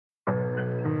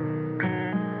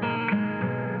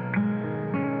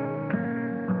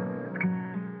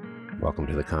welcome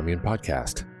to the Commune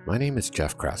Podcast. My name is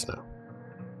Jeff Krasno.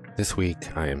 This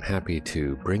week, I am happy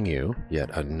to bring you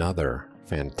yet another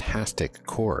fantastic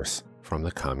course from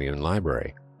the Commune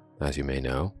Library. As you may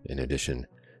know, in addition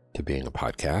to being a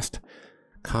podcast,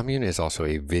 Commune is also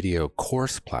a video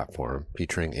course platform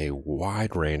featuring a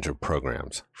wide range of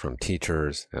programs from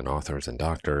teachers and authors and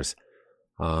doctors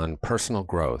on personal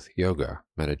growth, yoga,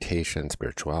 meditation,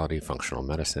 spirituality, functional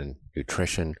medicine,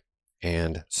 nutrition,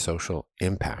 and social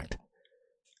impact.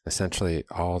 Essentially,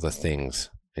 all the things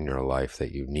in your life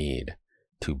that you need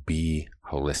to be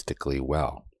holistically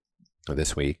well.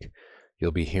 This week,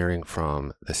 you'll be hearing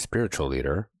from the spiritual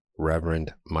leader,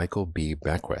 Reverend Michael B.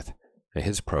 Beckwith.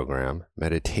 His program,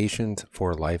 Meditations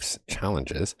for Life's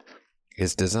Challenges,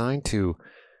 is designed to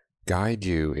guide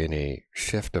you in a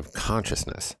shift of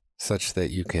consciousness such that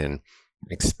you can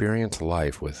experience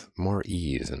life with more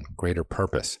ease and greater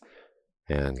purpose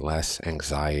and less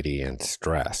anxiety and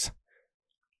stress.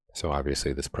 So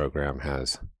obviously this program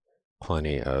has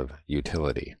plenty of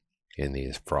utility in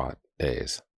these fraught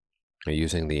days.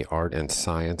 Using the art and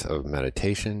science of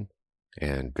meditation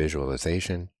and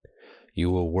visualization,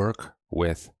 you will work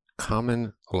with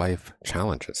common life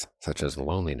challenges such as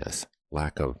loneliness,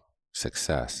 lack of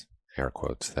success, air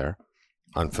quotes there,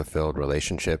 unfulfilled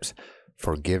relationships,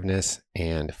 forgiveness,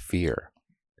 and fear.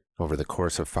 Over the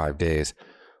course of 5 days,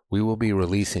 we will be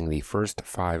releasing the first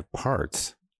 5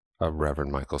 parts of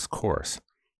Reverend Michael's course.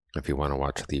 If you want to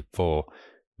watch the full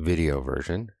video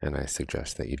version, and I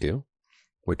suggest that you do,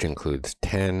 which includes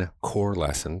 10 core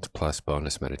lessons plus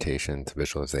bonus meditations,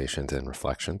 visualizations, and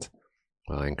reflections,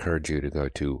 I encourage you to go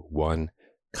to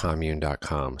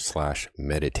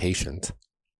onecommune.com/meditations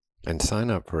and sign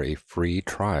up for a free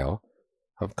trial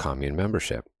of Commune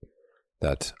membership.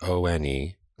 That's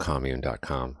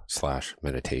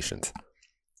onecommune.com/meditations.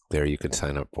 There you can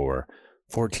sign up for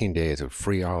 14 days of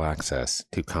free all access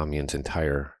to Commune's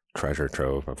entire treasure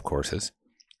trove of courses,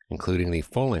 including the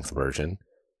full-length version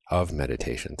of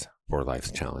Meditations for Life's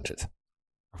Challenges.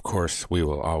 Of course, we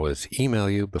will always email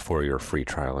you before your free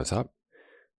trial is up,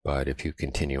 but if you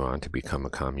continue on to become a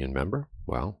Commune member,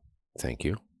 well, thank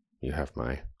you. You have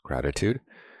my gratitude.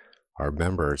 Our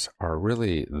members are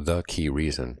really the key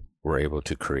reason we're able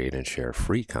to create and share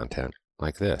free content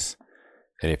like this.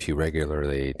 And if you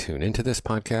regularly tune into this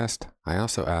podcast, I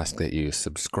also ask that you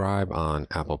subscribe on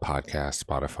Apple Podcasts,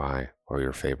 Spotify, or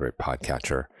your favorite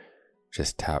podcatcher.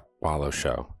 Just tap follow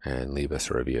show and leave us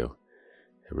a review.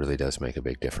 It really does make a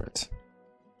big difference.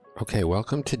 Okay,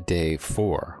 welcome to day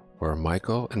 4, where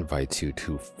Michael invites you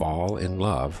to fall in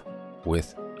love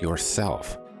with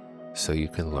yourself so you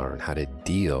can learn how to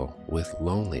deal with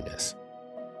loneliness.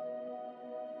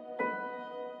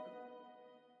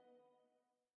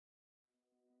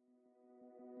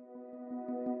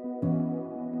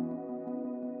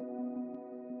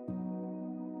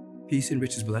 Peace and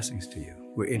richest blessings to you.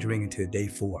 We're entering into day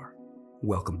 4.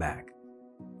 Welcome back.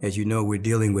 As you know, we're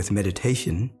dealing with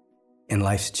meditation and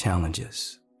life's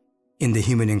challenges. In the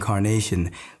human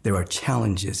incarnation, there are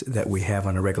challenges that we have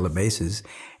on a regular basis.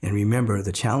 And remember,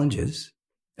 the challenges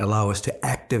allow us to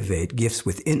activate gifts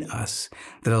within us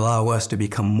that allow us to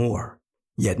become more,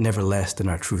 yet never less than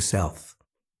our true self.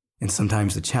 And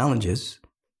sometimes the challenges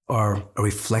are a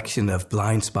reflection of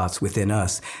blind spots within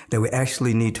us that we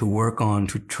actually need to work on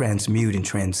to transmute and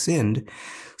transcend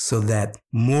so that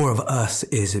more of us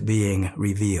is being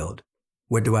revealed.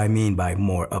 What do I mean by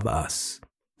more of us?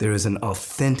 There is an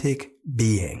authentic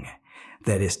being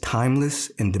that is timeless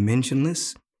and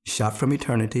dimensionless, shot from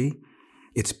eternity.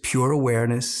 It's pure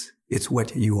awareness. It's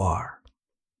what you are.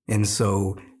 And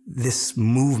so this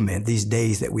movement, these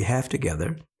days that we have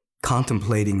together,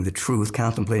 contemplating the truth,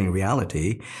 contemplating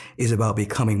reality, is about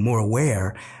becoming more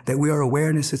aware that we are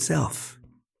awareness itself.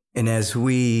 And as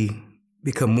we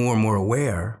become more and more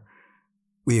aware,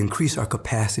 we increase our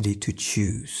capacity to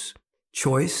choose.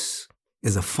 Choice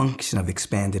is a function of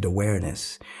expanded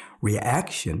awareness.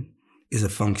 Reaction is a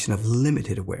function of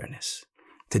limited awareness.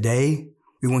 Today,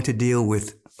 we want to deal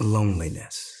with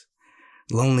loneliness.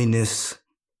 Loneliness,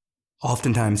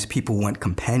 oftentimes people want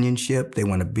companionship. They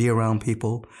want to be around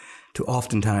people to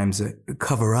oftentimes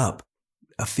cover up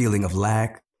a feeling of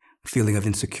lack, a feeling of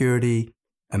insecurity,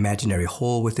 imaginary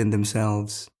hole within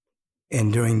themselves.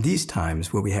 And during these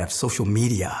times where we have social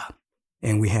media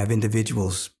and we have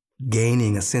individuals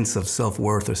gaining a sense of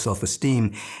self-worth or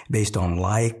self-esteem based on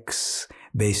likes,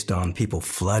 based on people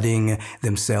flooding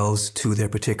themselves to their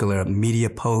particular media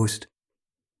post.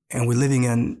 And we're living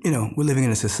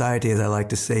in a society, as I like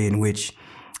to say, in which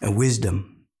wisdom,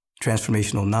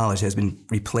 transformational knowledge has been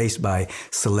replaced by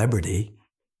celebrity.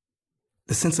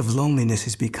 the sense of loneliness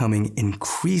is becoming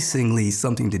increasingly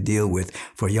something to deal with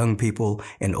for young people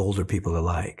and older people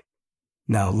alike.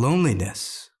 Now,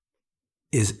 loneliness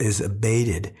is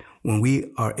abated when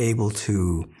we are able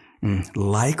to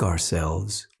like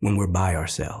ourselves when we're by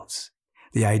ourselves.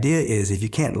 The idea is if you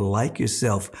can't like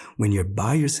yourself when you're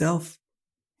by yourself,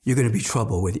 you're going to be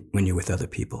trouble when you're with other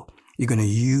people. You're going to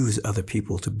use other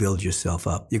people to build yourself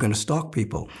up. You're going to stalk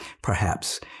people,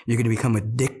 perhaps. You're going to become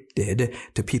addicted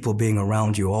to people being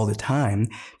around you all the time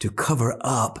to cover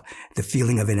up the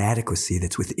feeling of inadequacy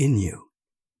that's within you.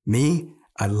 Me,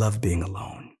 I love being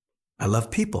alone. I love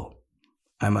people.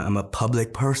 I'm a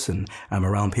public person. I'm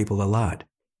around people a lot,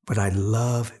 but I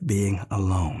love being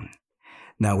alone.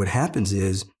 Now, what happens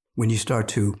is when you start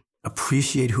to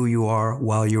appreciate who you are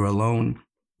while you're alone,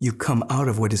 you come out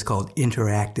of what is called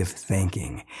interactive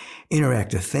thinking.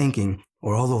 Interactive thinking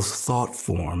are all those thought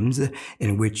forms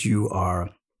in which you are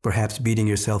perhaps beating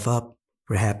yourself up,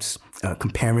 perhaps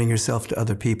comparing yourself to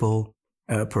other people,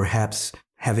 perhaps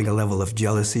having a level of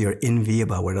jealousy or envy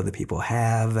about what other people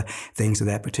have, things of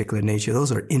that particular nature.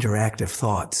 Those are interactive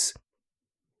thoughts.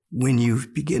 When you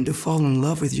begin to fall in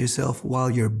love with yourself while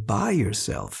you're by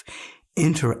yourself,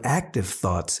 interactive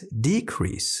thoughts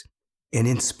decrease and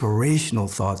inspirational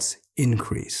thoughts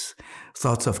increase.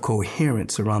 Thoughts of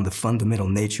coherence around the fundamental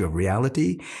nature of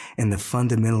reality and the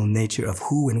fundamental nature of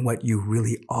who and what you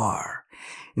really are.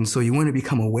 And so you want to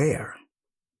become aware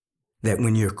that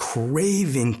when you're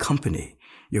craving company,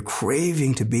 you're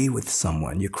craving to be with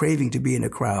someone, you're craving to be in a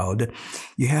crowd,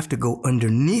 you have to go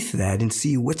underneath that and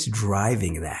see what's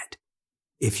driving that.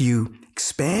 If you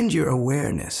expand your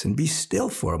awareness and be still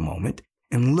for a moment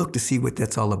and look to see what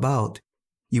that's all about,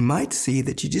 you might see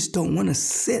that you just don't want to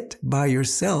sit by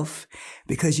yourself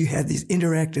because you have these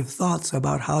interactive thoughts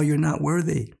about how you're not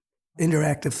worthy,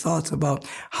 interactive thoughts about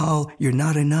how you're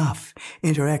not enough,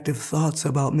 interactive thoughts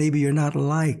about maybe you're not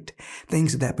liked,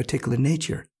 things of that particular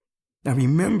nature. Now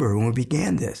remember, when we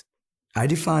began this, I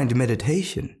defined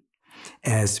meditation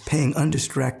as paying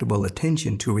undistractable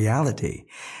attention to reality.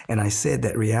 And I said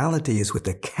that reality is with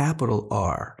a capital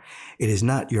R. It is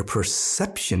not your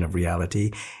perception of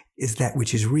reality, is that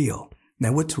which is real.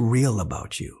 Now, what's real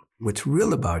about you? What's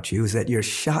real about you is that you're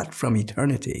shot from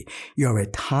eternity. You're a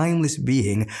timeless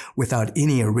being without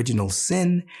any original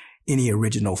sin, any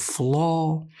original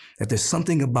flaw, that there's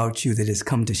something about you that has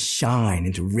come to shine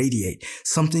and to radiate,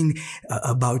 something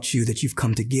about you that you've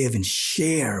come to give and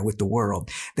share with the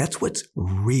world. That's what's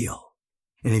real.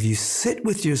 And if you sit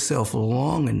with yourself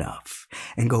long enough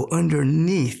and go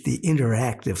underneath the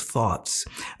interactive thoughts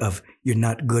of you're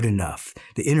not good enough,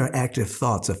 the interactive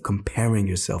thoughts of comparing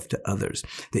yourself to others,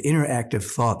 the interactive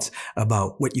thoughts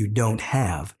about what you don't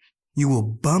have, you will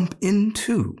bump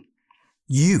into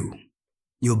you.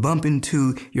 You'll bump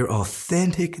into your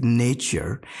authentic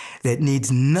nature that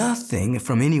needs nothing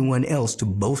from anyone else to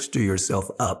bolster yourself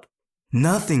up,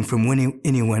 nothing from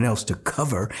anyone else to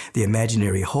cover the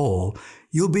imaginary hole.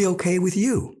 You'll be okay with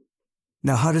you.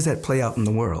 Now, how does that play out in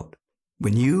the world?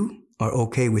 When you are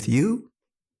okay with you,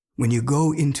 when you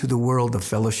go into the world of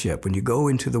fellowship, when you go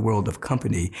into the world of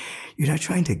company, you're not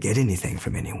trying to get anything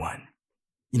from anyone.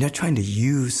 You're not trying to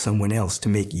use someone else to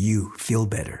make you feel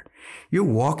better. You're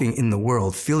walking in the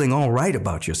world feeling all right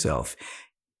about yourself.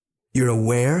 You're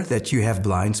aware that you have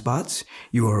blind spots.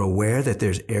 You are aware that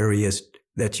there's areas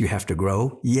that you have to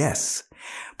grow. Yes.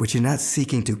 But you're not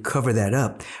seeking to cover that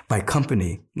up by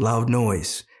company, loud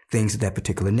noise, things of that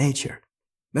particular nature.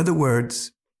 In other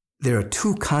words, there are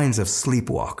two kinds of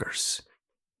sleepwalkers.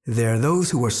 There are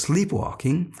those who are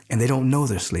sleepwalking and they don't know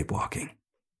they're sleepwalking.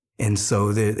 And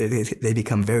so they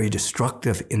become very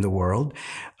destructive in the world,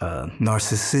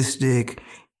 narcissistic,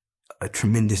 a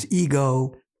tremendous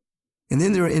ego. And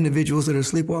then there are individuals that are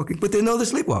sleepwalking, but they know they're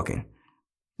sleepwalking.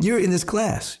 You're in this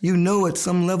class. You know at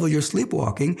some level you're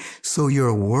sleepwalking, so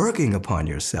you're working upon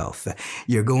yourself.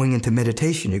 You're going into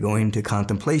meditation. You're going into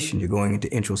contemplation. You're going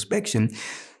into introspection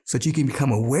so that you can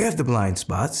become aware of the blind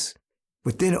spots,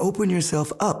 but then open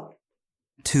yourself up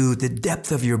to the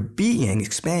depth of your being,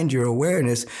 expand your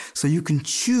awareness so you can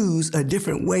choose a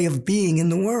different way of being in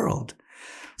the world.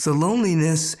 So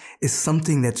loneliness is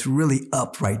something that's really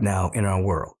up right now in our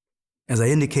world. As I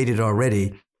indicated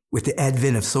already, with the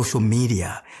advent of social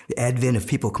media, the advent of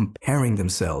people comparing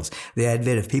themselves, the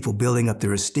advent of people building up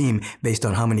their esteem based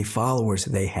on how many followers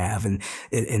they have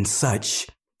and such,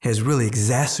 has really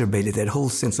exacerbated that whole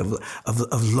sense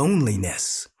of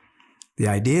loneliness. The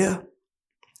idea,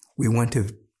 we want to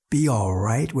be all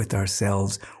right with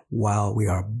ourselves while we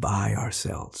are by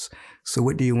ourselves. So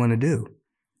what do you want to do?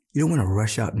 You don't want to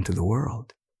rush out into the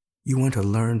world. You want to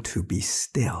learn to be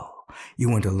still. You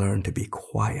want to learn to be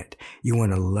quiet. You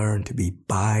want to learn to be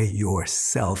by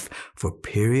yourself for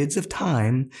periods of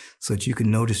time so that you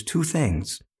can notice two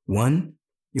things. One,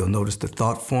 you'll notice the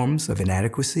thought forms of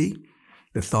inadequacy,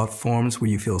 the thought forms where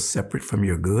you feel separate from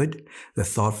your good, the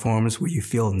thought forms where you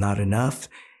feel not enough.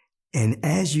 And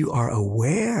as you are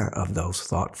aware of those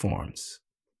thought forms,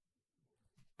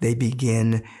 they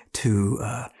begin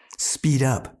to speed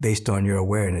up based on your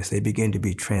awareness. They begin to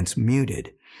be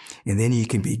transmuted. And then you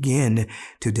can begin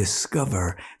to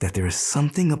discover that there is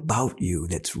something about you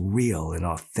that's real and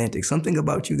authentic, something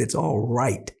about you that's all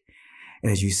right.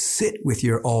 And as you sit with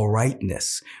your all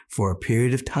rightness for a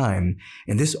period of time,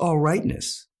 and this all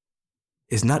rightness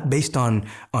is not based on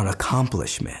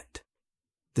accomplishment.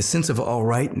 The sense of all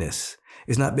rightness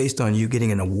is not based on you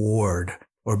getting an award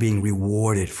or being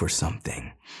rewarded for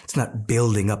something. It's not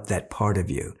building up that part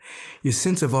of you. Your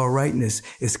sense of all rightness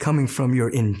is coming from your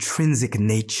intrinsic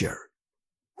nature.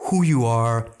 Who you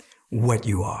are, what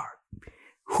you are.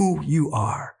 Who you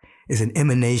are is an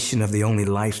emanation of the only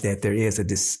life that there is, a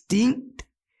distinct,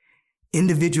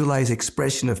 individualized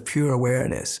expression of pure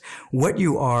awareness. What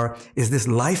you are is this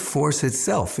life force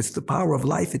itself. It's the power of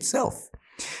life itself.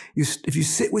 If you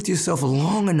sit with yourself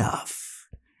long enough,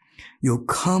 you'll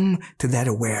come to that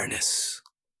awareness.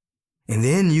 And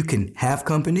then you can have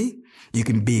company. You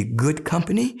can be good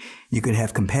company. You can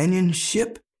have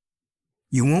companionship.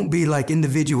 You won't be like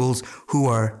individuals who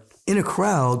are in a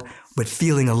crowd but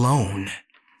feeling alone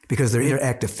because their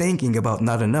interactive thinking about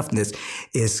not enoughness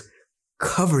is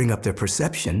covering up their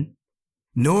perception.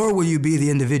 Nor will you be the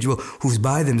individual who's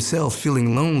by themselves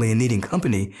feeling lonely and needing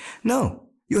company. No,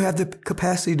 you have the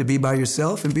capacity to be by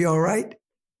yourself and be all right.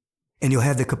 And you'll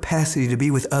have the capacity to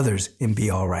be with others and be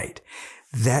all right.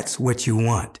 That's what you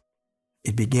want.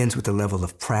 It begins with a level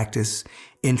of practice,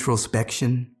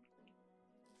 introspection,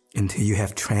 until you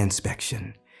have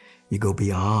transpection. You go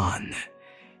beyond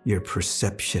your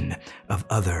perception of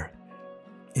other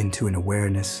into an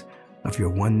awareness of your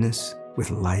oneness with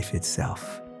life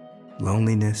itself.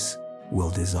 Loneliness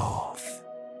will dissolve.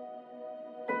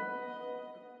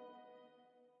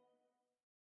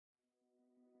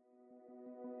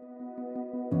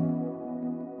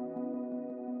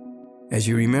 As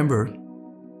you remember,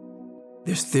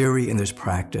 there's theory and there's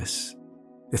practice.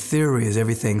 The theory is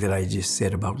everything that I just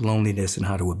said about loneliness and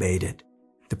how to abate it.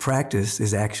 The practice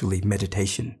is actually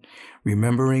meditation.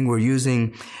 Remembering we're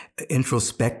using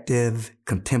introspective,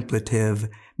 contemplative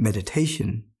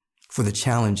meditation for the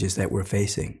challenges that we're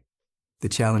facing. The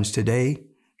challenge today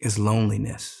is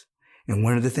loneliness. And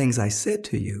one of the things I said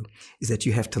to you is that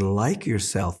you have to like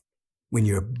yourself when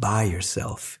you're by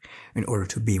yourself in order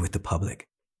to be with the public.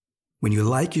 When you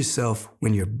like yourself,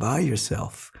 when you're by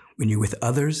yourself, when you're with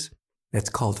others,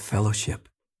 that's called fellowship.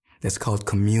 That's called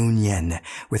communion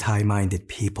with high-minded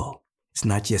people. It's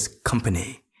not just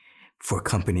company for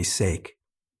company's sake.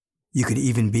 You could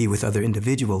even be with other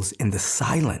individuals in the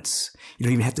silence. You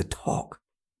don't even have to talk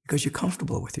because you're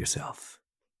comfortable with yourself.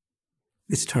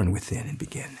 Let's turn within and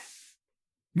begin.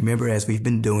 Remember, as we've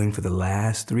been doing for the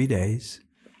last 3 days,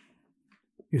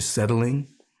 you're settling,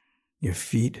 your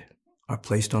feet are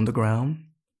placed on the ground.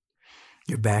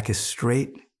 Your back is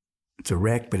straight. It's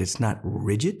erect, but it's not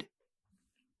rigid.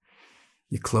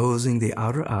 You're closing the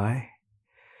outer eye.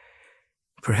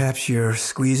 Perhaps you're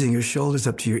squeezing your shoulders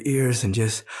up to your ears and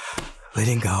just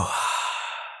letting go.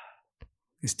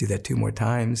 Let's do that 2 more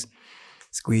times.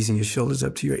 Squeezing your shoulders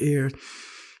up to your ear.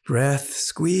 Breath,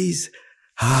 squeeze.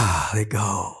 Let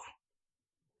go.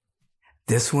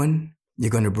 This one,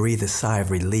 you're going to breathe a sigh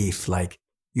of relief like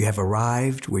you have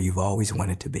arrived where you've always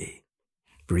wanted to be.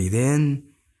 Breathe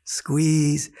in,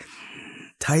 squeeze,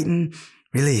 tighten,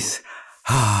 release.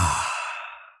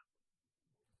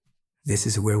 This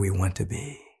is where we want to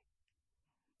be.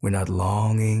 We're not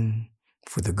longing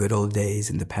for the good old days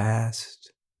in the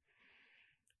past.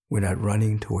 We're not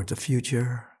running towards the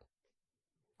future.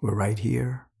 We're right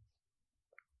here.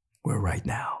 We're right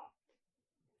now.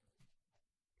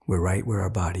 We're right where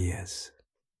our body is.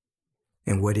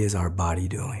 And what is our body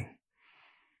doing?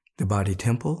 The body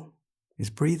temple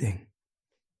is breathing.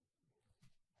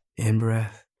 In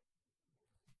breath,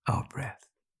 out breath.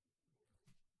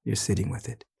 You're sitting with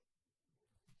it.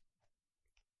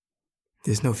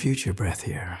 There's no future breath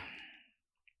here.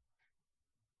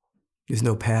 There's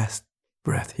no past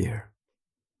breath here.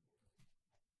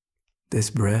 This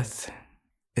breath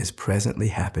is presently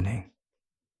happening,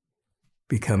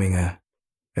 becoming a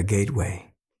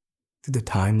gateway to the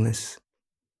timeless,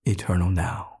 eternal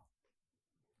now.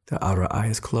 The outer eye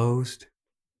is closed,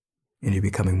 and you're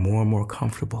becoming more and more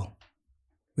comfortable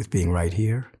with being right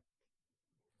here,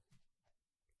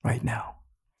 right now.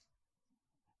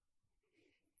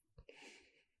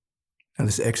 Now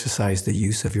let's exercise the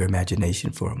use of your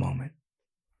imagination for a moment.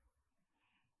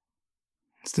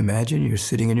 Just imagine you're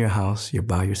sitting in your house, you're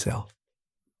by yourself.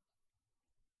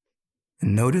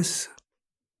 And notice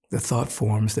the thought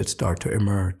forms that start to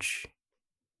emerge.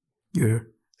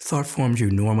 Your thought forms you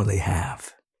normally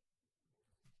have.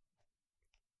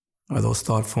 Are those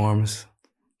thought forms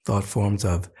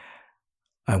of,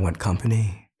 I want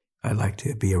company, I like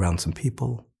to be around some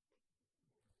people,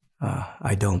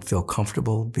 I don't feel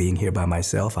comfortable being here by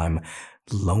myself, I'm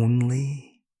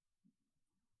lonely?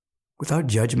 Without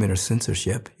judgment or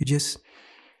censorship, you just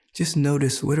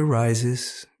notice what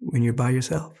arises when you're by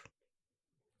yourself.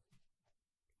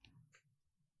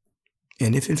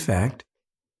 And if in fact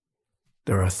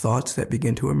there are thoughts that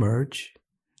begin to emerge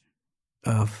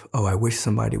of, oh, I wish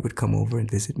somebody would come over and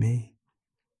visit me.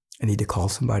 I need to call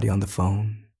somebody on the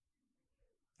phone.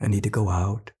 I need to go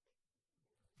out.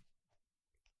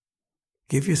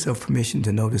 Give yourself permission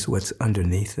to notice what's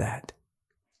underneath that.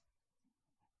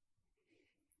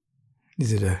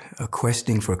 Is it a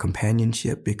questioning for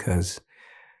companionship because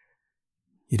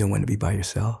you don't want to be by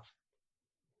yourself?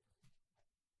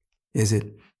 Is it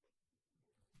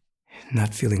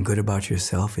not feeling good about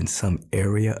yourself in some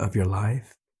area of your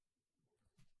life?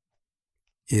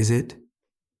 Is it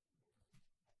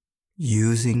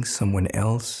using someone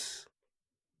else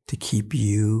to keep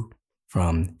you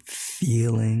from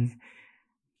feeling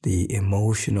the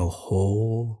emotional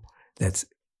hole that's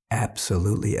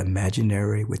absolutely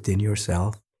imaginary within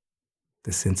yourself,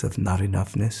 the sense of not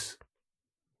enoughness?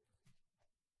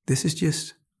 This is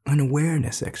just an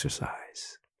awareness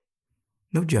exercise.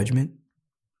 No judgment,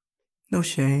 no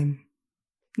shame,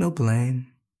 no blame.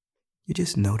 You're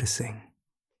just noticing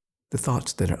the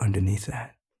thoughts that are underneath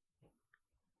that.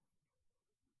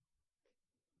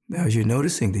 Now, as you're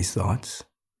noticing these thoughts,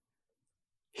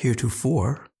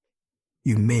 heretofore,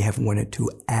 you may have wanted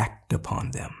to act upon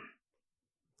them.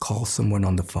 Call someone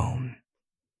on the phone,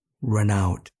 run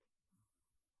out,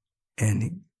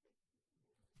 and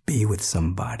be with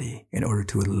somebody in order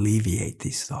to alleviate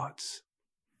these thoughts.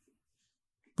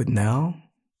 But now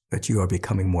that you are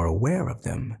becoming more aware of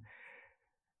them,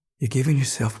 you're giving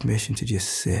yourself permission to just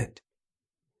sit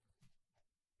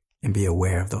and be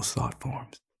aware of those thought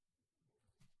forms.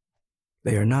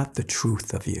 They are not the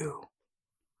truth of you.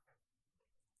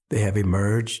 They have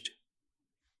emerged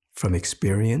from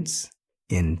experience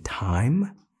in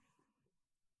time,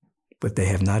 but they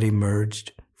have not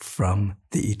emerged from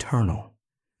the eternal,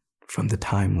 from the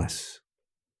timeless.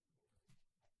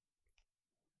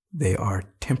 They are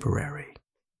temporary.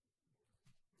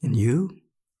 And you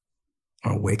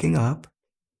are waking up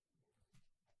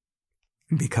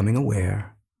and becoming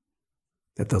aware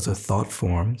that those are thought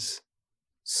forms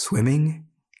swimming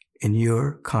in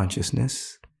your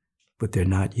consciousness, but they're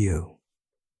not you.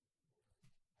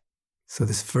 So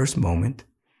this first moment,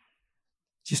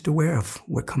 just aware of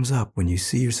what comes up when you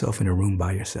see yourself in a room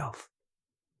by yourself.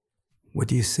 What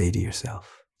do you say to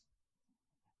yourself?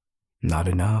 Not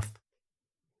enough.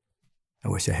 I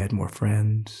wish I had more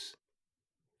friends.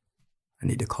 I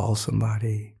need to call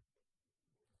somebody.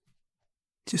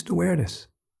 Just awareness.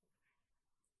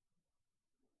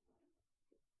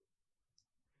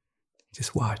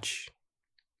 Just watch.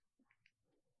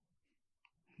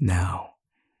 Now,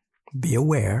 be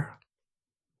aware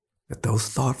that those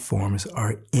thought forms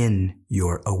are in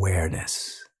your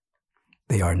awareness.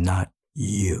 They are not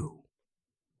you.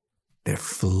 They're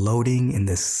floating in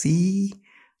the sea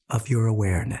of your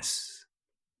awareness.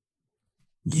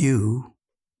 You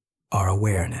are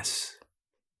awareness.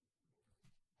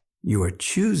 You are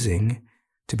choosing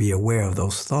to be aware of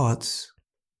those thoughts,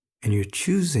 and you're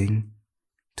choosing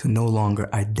to no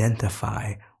longer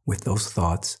identify with those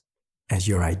thoughts as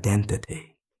your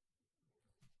identity.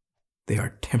 They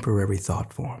are temporary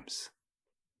thought forms.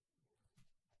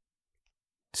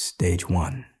 Stage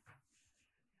 1.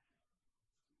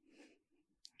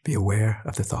 Be aware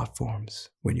of the thought forms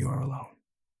when you are alone.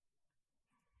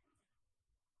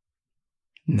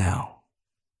 Now,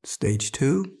 stage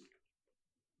 2.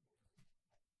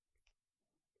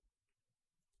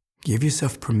 Give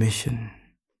yourself permission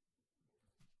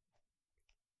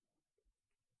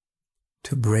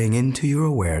to bring into your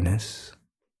awareness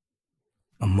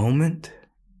a moment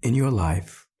in your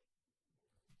life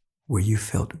where you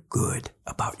felt good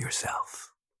about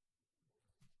yourself.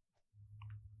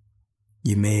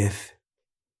 You may have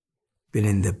been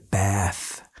in the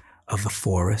bath of the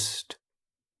forest,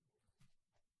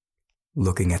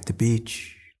 looking at the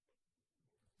beach,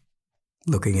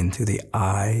 looking into the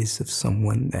eyes of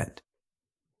someone that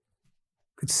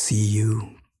could see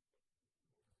you,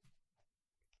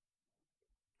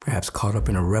 perhaps caught up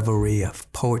in a reverie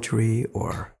of poetry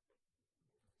or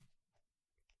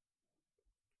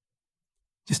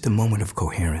Just a moment of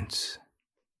coherence.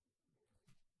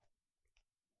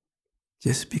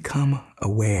 Just become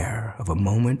aware of a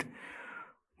moment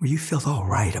where you feel all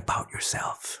right about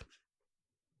yourself.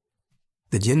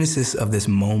 The genesis of this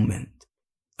moment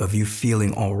of you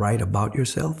feeling all right about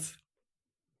yourself,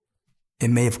 it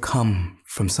may have come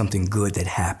from something good that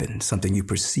happened, something you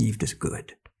perceived as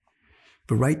good.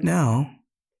 But right now,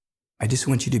 I just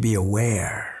want you to be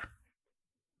aware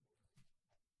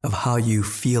of how you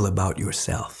feel about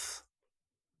yourself.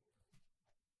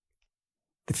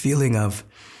 The feeling of,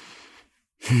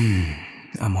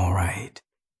 I'm all right.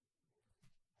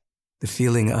 The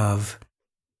feeling of,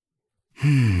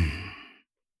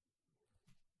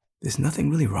 there's nothing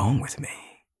really wrong with me.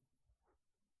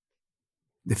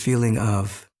 The feeling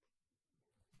of,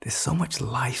 there's so much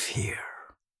life here.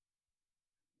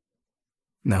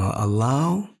 Now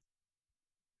allow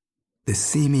the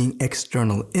seeming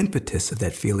external impetus of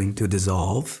that feeling to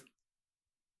dissolve,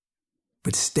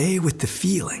 but stay with the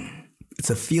feeling. It's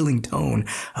a feeling tone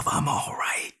of, I'm all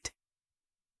right.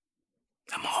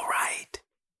 I'm all right.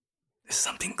 There's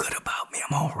something good about me.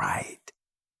 I'm all right.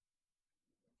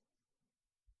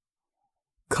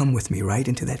 Come with me right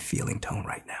into that feeling tone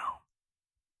right now.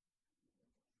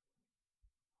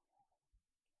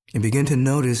 And begin to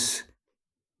notice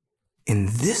in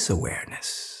this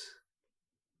awareness,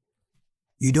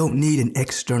 you don't need an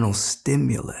external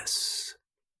stimulus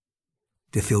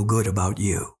to feel good about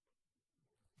you.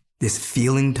 This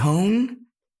feeling tone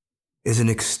is an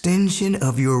extension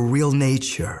of your real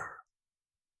nature.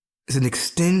 It's an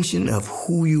extension of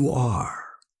who you are.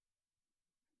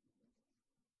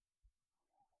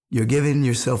 You're giving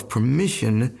yourself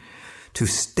permission to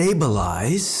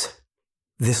stabilize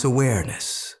this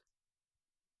awareness.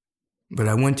 What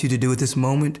I want you to do at this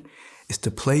moment is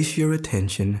to place your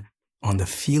attention on the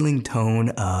feeling tone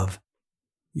of,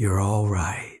 you're all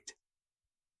right.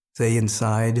 Say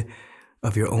inside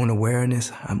of your own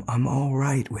awareness, I'm all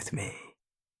right with me.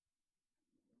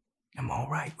 I'm all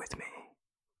right with me.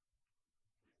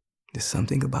 There's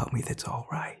something about me that's all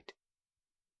right.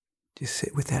 Just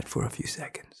sit with that for a few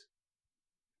seconds.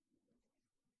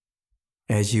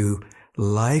 As you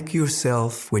like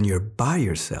yourself when you're by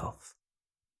yourself,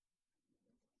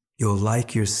 you'll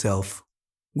like yourself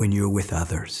when you're with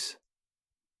others.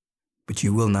 But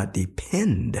you will not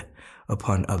depend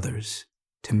upon others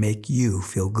to make you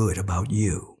feel good about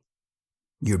you.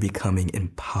 You're becoming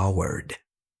empowered.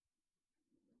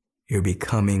 You're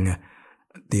becoming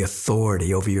the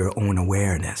authority over your own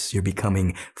awareness. You're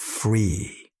becoming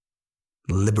free,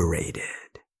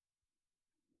 liberated.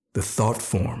 The thought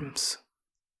forms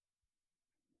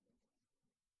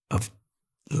of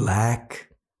lack,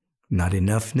 not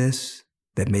enoughness,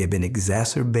 that may have been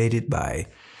exacerbated by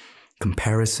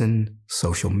comparison,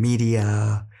 social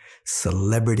media,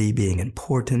 celebrity being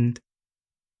important,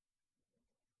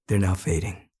 they're now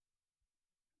fading.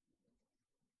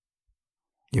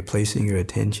 You're placing your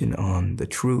attention on the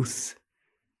truth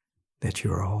that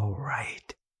you're all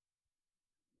right.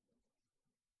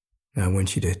 Now I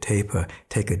want you to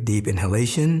take a deep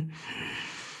inhalation,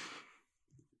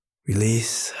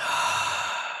 release.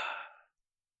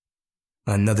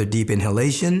 Another deep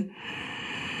inhalation,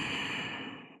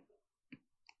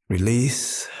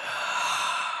 release.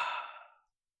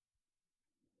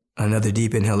 Another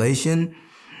deep inhalation,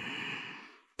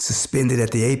 suspended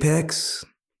at the apex.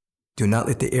 Do not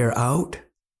let the air out,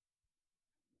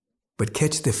 but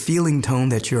catch the feeling tone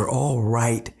that you're all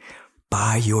right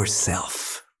by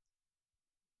yourself.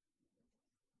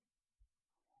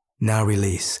 Now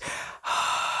release.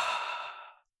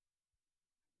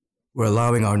 We're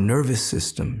allowing our nervous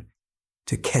system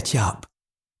to catch up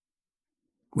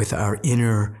with our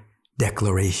inner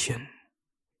declaration.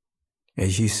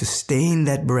 As you sustain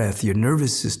that breath, your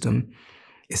nervous system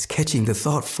is catching the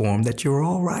thought form that you're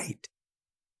all right,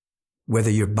 whether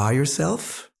you're by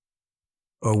yourself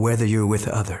or whether you're with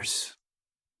others.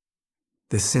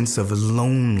 The sense of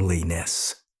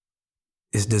loneliness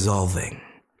is dissolving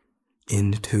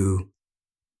into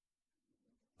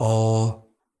all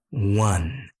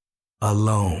one,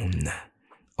 alone,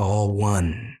 all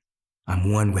one.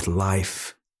 I'm one with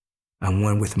life. I'm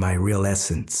one with my real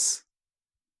essence.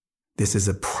 This is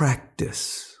a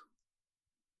practice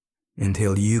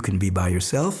until you can be by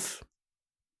yourself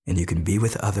and you can be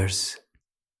with others.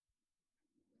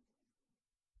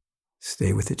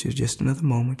 Stay with it just another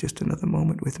moment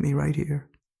with me right here.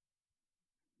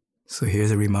 So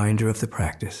here's a reminder of the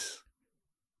practice.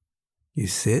 You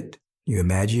sit, you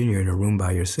imagine you're in a room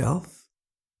by yourself.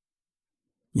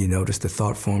 You notice the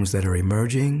thought forms that are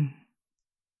emerging,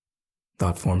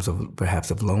 thought forms of perhaps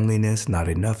of loneliness, not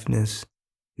enoughness,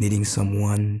 needing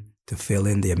someone, to fill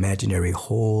in the imaginary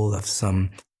hole of some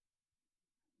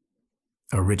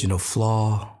original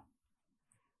flaw.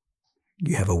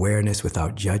 You have awareness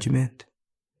without judgment.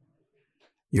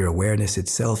 Your awareness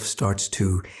itself starts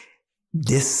to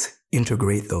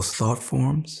disintegrate those thought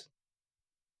forms.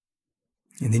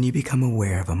 And then you become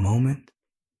aware of a moment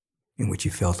in which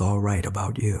you felt all right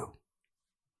about you.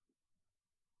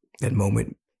 That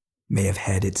moment may have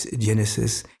had its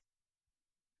genesis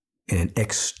in an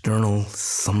external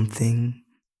something,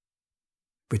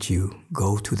 but you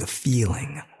go to the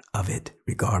feeling of it,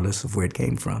 regardless of where it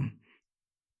came from.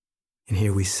 And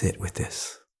here we sit with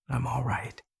this, I'm all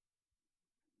right.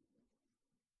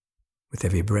 With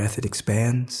every breath it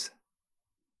expands.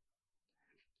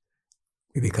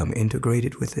 We become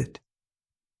integrated with it.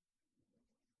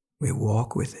 We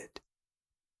walk with it.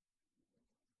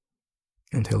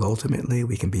 Until ultimately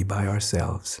we can be by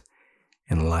ourselves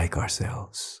and like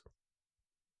ourselves.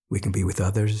 We can be with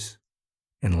others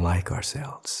and like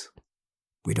ourselves.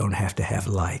 We don't have to have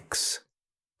likes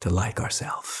to like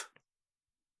ourselves.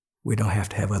 We don't have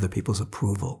to have other people's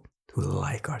approval to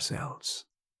like ourselves.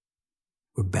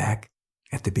 We're back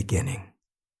at the beginning.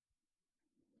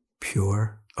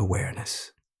 Pure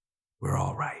awareness. We're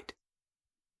all right.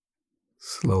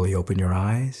 Slowly open your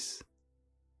eyes.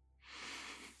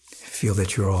 Feel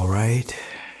that you're all right.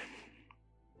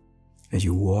 As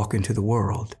you walk into the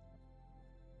world,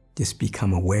 just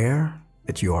become aware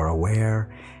that you are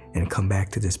aware and come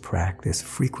back to this practice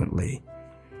frequently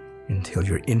until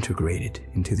you're integrated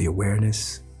into the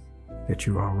awareness that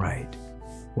you're all right.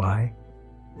 Why?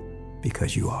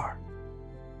 Because you are.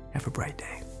 Have a bright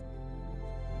day.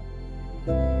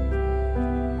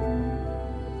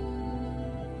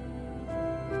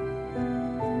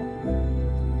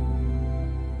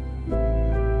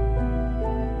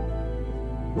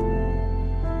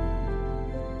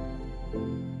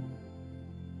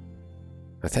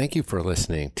 Thank you for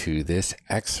listening to this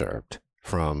excerpt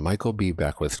from Michael B.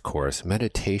 Beckwith's course,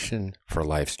 Meditation for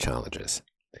Life's Challenges.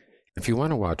 If you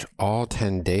want to watch all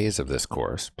 10 days of this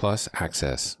course, plus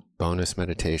access bonus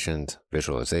meditations,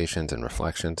 visualizations, and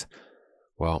reflections,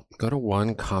 well, go to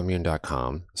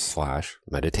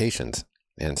onecommune.com/meditations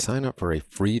and sign up for a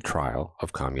free trial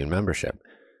of Commune membership.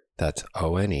 That's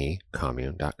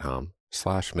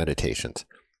onecommune.com/meditations.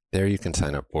 There you can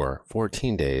sign up for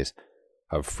 14 days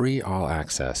of free all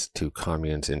access to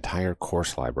Commune's entire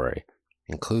course library,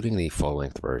 including the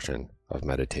full-length version of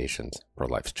Meditations for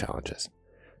Life's Challenges.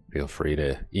 Feel free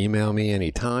to email me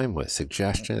anytime with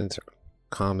suggestions,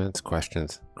 comments,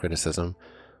 questions, criticism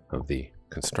of the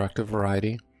constructive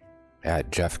variety at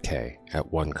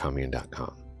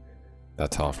jeffk@onecommune.com.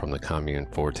 That's all from the Commune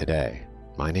for today.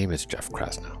 My name is Jeff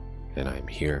Krasno, and I'm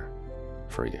here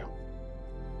for you.